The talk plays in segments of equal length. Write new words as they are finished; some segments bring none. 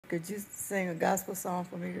Could you sing a gospel song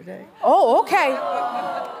for me today? Oh, okay.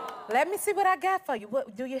 Let me see what I got for you.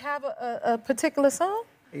 What, do you have a particular song?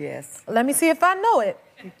 Yes. Let me see if I know it.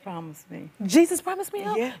 He promised me. Jesus promised me?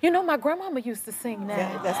 Yeah. You know, my grandmama used to sing that.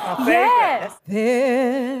 Yeah, that's my favorite. Yes.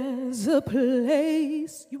 There's a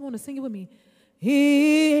place, you want to sing it with me?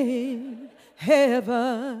 In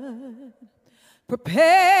heaven, prepared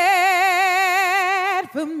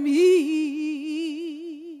for me,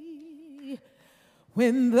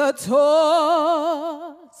 when the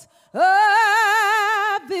toils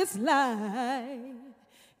of this life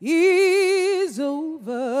is over,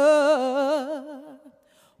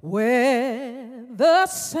 where the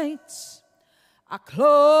saints are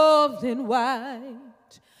clothed in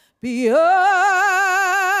white beyond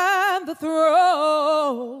the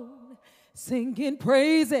throne, singing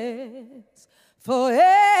praises forevermore.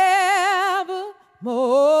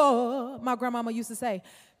 My grandmama used to say,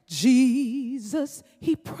 Jesus,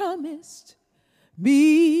 he promised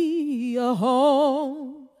me a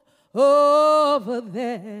home over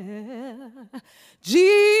there.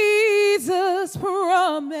 Jesus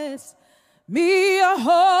promised me a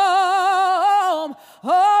home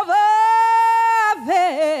over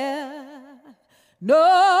there.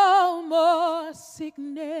 No more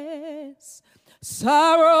sickness,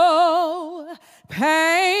 sorrow,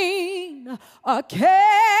 pain, or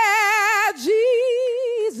care.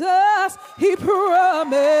 Jesus, he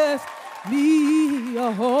promised me a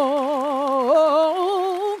home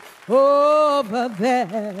over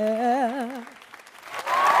there.